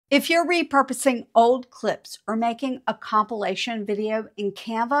If you're repurposing old clips or making a compilation video in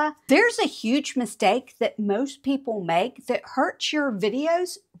Canva, there's a huge mistake that most people make that hurts your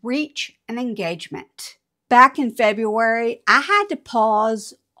video's reach and engagement. Back in February, I had to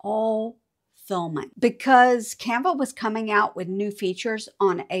pause all filming because Canva was coming out with new features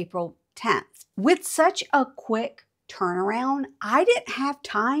on April 10th. With such a quick turnaround, I didn't have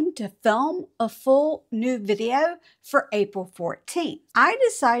time to film a full new video for April 14th. I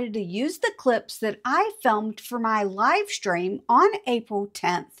decided to use the clips that I filmed for my live stream on April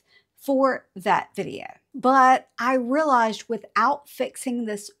 10th for that video. But I realized without fixing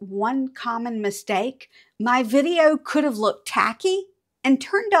this one common mistake, my video could have looked tacky and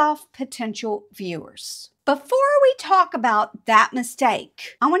turned off potential viewers. Before we talk about that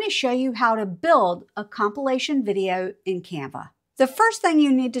mistake, I want to show you how to build a compilation video in Canva. The first thing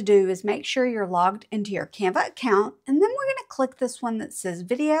you need to do is make sure you're logged into your Canva account, and then we're going to click this one that says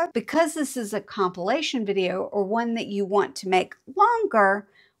video. Because this is a compilation video or one that you want to make longer,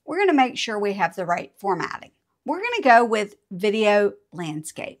 we're going to make sure we have the right formatting. We're going to go with video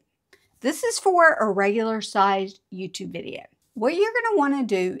landscape. This is for a regular sized YouTube video. What you're going to want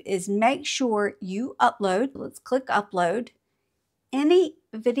to do is make sure you upload, let's click upload, any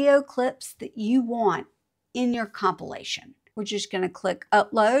video clips that you want in your compilation. We're just going to click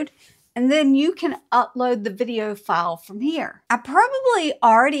upload, and then you can upload the video file from here. I probably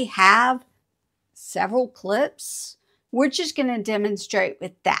already have several clips. We're just going to demonstrate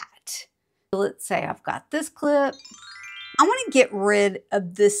with that. Let's say I've got this clip. I want to get rid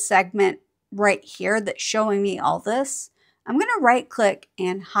of this segment right here that's showing me all this. I'm going to right click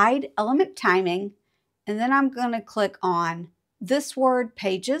and hide element timing, and then I'm going to click on this word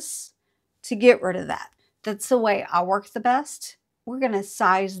pages to get rid of that. That's the way I work the best. We're going to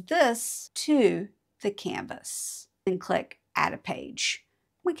size this to the canvas and click add a page.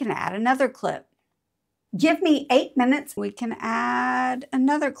 We can add another clip. Give me 8 minutes. We can add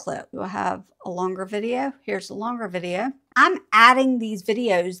another clip. We'll have a longer video. Here's a longer video. I'm adding these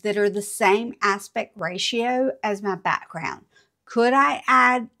videos that are the same aspect ratio as my background. Could I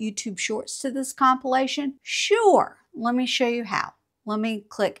add YouTube Shorts to this compilation? Sure. Let me show you how. Let me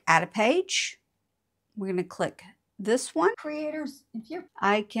click add a page. We're going to click this one. Creators,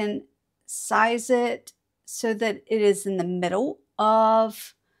 I can size it so that it is in the middle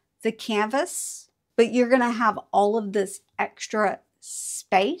of the canvas, but you're going to have all of this extra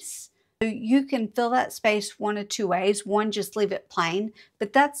space. So you can fill that space one of two ways. One, just leave it plain,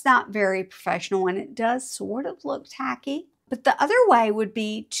 but that's not very professional and it does sort of look tacky. But the other way would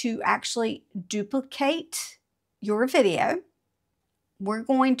be to actually duplicate your video. We're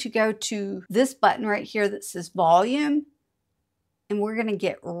going to go to this button right here that says volume, and we're going to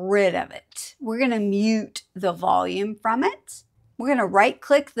get rid of it. We're going to mute the volume from it. We're going to right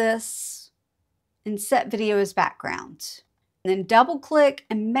click this and set video as background. And then double click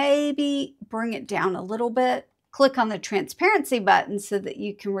and maybe bring it down a little bit. Click on the transparency button so that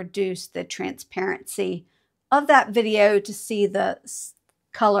you can reduce the transparency of that video to see the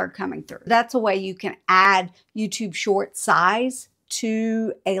color coming through. That's a way you can add YouTube short size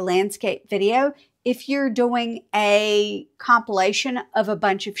to a landscape video if you're doing a compilation of a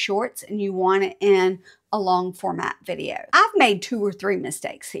bunch of shorts and you want it in a long format video. I've made 2 or 3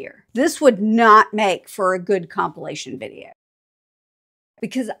 mistakes here. This would not make for a good compilation video,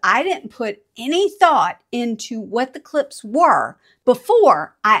 because I didn't put any thought into what the clips were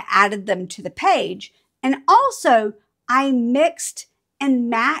before I added them to the page. And also, I mixed and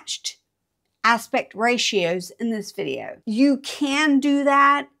matched aspect ratios in this video. You can do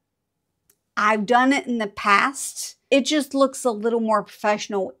that. I've done it in the past. It just looks a little more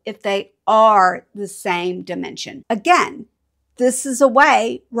professional if they are the same dimension. Again, this is a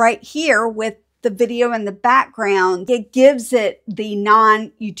way right here with the video in the background, it gives it the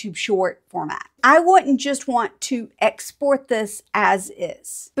non-YouTube short format. I wouldn't just want to export this as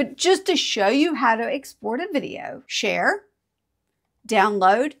is, but just to show you how to export a video, share,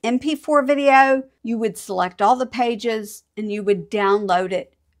 download, MP4 video, you would select all the pages and you would download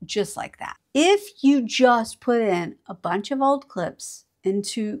it just like that. If you just put in a bunch of old clips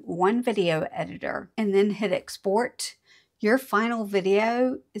into one video editor and then hit export, your final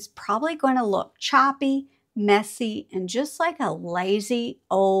video is probably going to look choppy, messy, and just like a lazy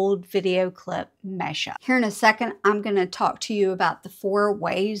old video clip mashup. Here in a second, I'm going to talk to you about the 4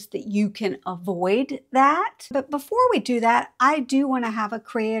 ways that you can avoid that. But before we do that, I do want to have a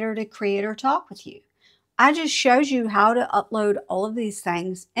creator to creator talk with you. I just showed you how to upload all of these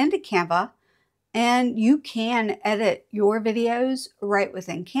things into Canva, and you can edit your videos right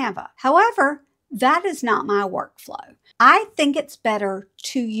within Canva. However, That is not my workflow. I think it's better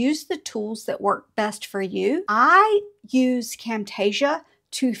to use the tools that work best for you. I use Camtasia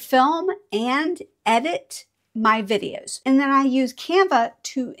to film and edit my videos. And then I use Canva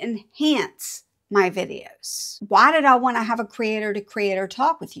to enhance my videos. Why did I want to have a creator to creator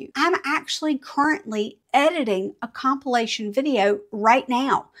talk with you? I'm actually currently editing a compilation video right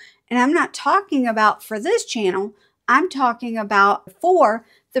now. And I'm not talking about for this channel, I'm talking about for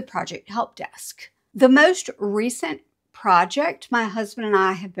the Project Help Desk. The most recent project my husband and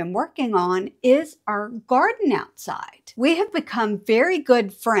I have been working on is our garden outside. We have become very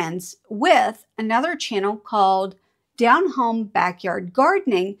good friends with another channel called Down Home Backyard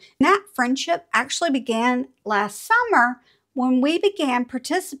Gardening. And that friendship actually began last summer when we began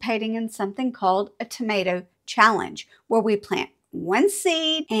participating in something called a tomato challenge, where we plant one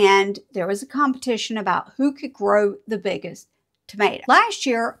seed and there was a competition about who could grow the biggest tomato. Last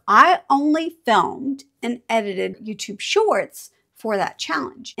year, I only filmed and edited YouTube shorts for that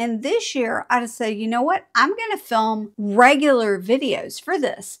challenge. And this year, I decided, you know what? I'm going to film regular videos for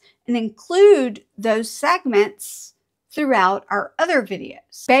this and include those segments throughout our other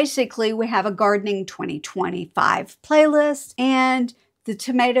videos. Basically, we have a Gardening 2025 playlist, and the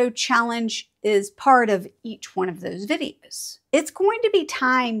tomato challenge is part of each one of those videos. It's going to be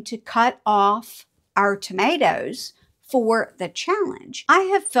time to cut off our tomatoes for the challenge. I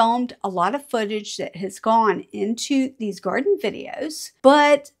have filmed a lot of footage that has gone into these garden videos,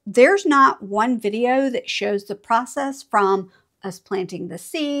 but there's not one video that shows the process from us planting the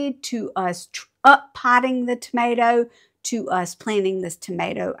seed to us up potting the tomato to us planting this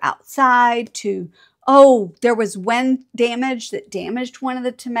tomato outside to, oh, there was wind damage that damaged one of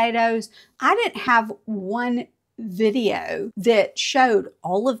the tomatoes. I didn't have one video that showed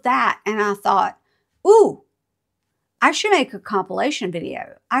all of that. And I thought, ooh, I should make a compilation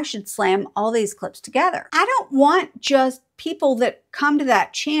video. I should slam all these clips together. I don't want just people that come to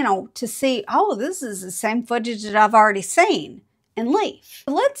that channel to see, oh, this is the same footage that I've already seen, and leave.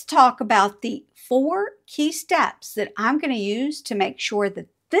 Let's talk about the 4 key steps that I'm going to use to make sure that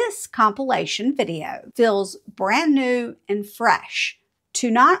this compilation video feels brand new and fresh to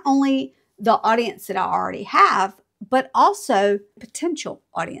not only the audience that I already have, but also potential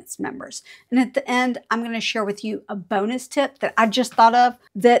audience members. And at the end, I'm going to share with you a bonus tip that I just thought of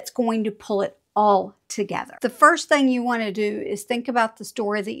that's going to pull it all together. The first thing you want to do is think about the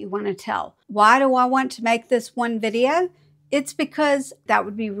story that you want to tell. Why do I want to make this one video? It's because that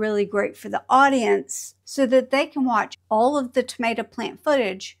would be really great for the audience so that they can watch all of the tomato plant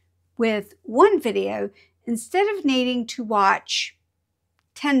footage with one video instead of needing to watch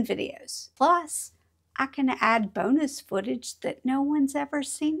 10 videos. Plus, I can add bonus footage that no one's ever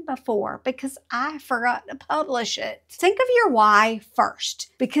seen before because I forgot to publish it. Think of your why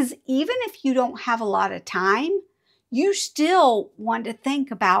first, because even if you don't have a lot of time, you still want to think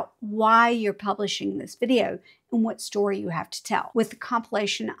about why you're publishing this video and what story you have to tell. With the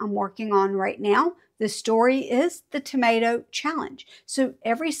compilation I'm working on right now, the story is the tomato challenge. So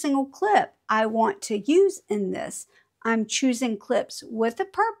every single clip I want to use in this, I'm choosing clips with a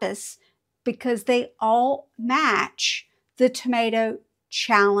purpose because they all match the tomato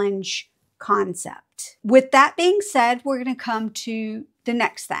challenge concept. With that being said, we're going to come to the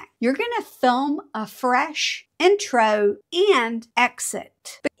next thing. You're going to film a fresh intro and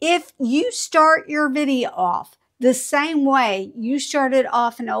exit. If you start your video off the same way you started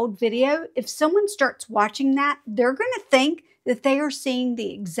off an old video, if someone starts watching that, they're going to think that they are seeing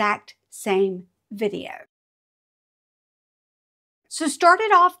the exact same video. So start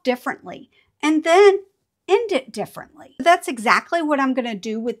it off differently and then end it differently. That's exactly what I'm going to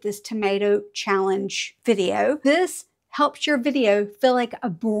do with this tomato challenge video. This helps your video feel like a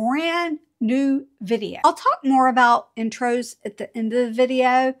brand new video. I'll talk more about intros at the end of the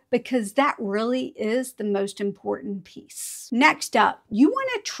video because that really is the most important piece. Next up, you want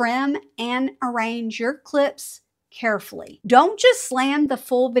to trim and arrange your clips carefully. Don't just slam the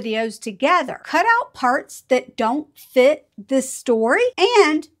full videos together. Cut out parts that don't fit this story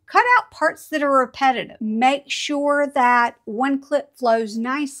and cut out parts that are repetitive. Make sure that one clip flows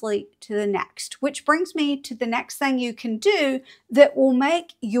nicely to the next, which brings me to the next thing you can do that will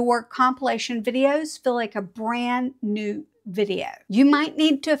make your compilation videos feel like a brand new video. You might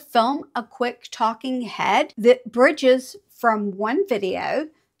need to film a quick talking head that bridges from one video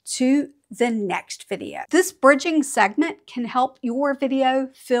to the next video. This bridging segment can help your video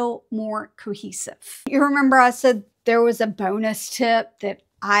feel more cohesive. You remember I said there was a bonus tip that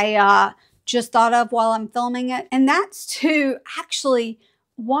I just thought of while I'm filming it, and that's to actually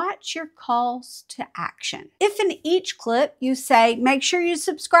watch your calls to action. If in each clip you say, make sure you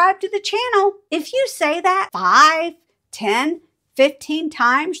subscribe to the channel, if you say that 5, 10, 15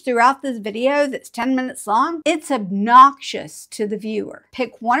 times throughout this video that's 10 minutes long, it's obnoxious to the viewer.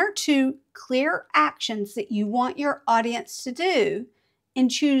 Pick 1 or 2 clear actions that you want your audience to do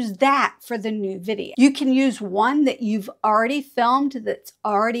and choose that for the new video. You can use one that you've already filmed that's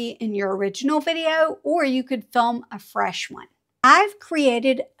already in your original video, or you could film a fresh one. I've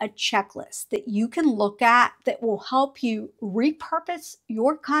created a checklist that you can look at that will help you repurpose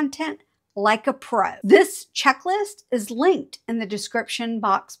your content like a pro. This checklist is linked in the description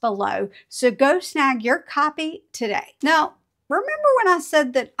box below, so go snag your copy today. Now, remember when I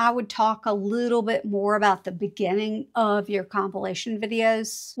said that I would talk a little bit more about the beginning of your compilation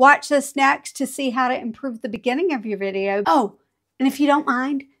videos? Watch this next to see how to improve the beginning of your video. Oh, and if you don't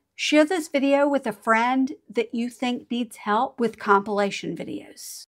mind, share this video with a friend that you think needs help with compilation videos.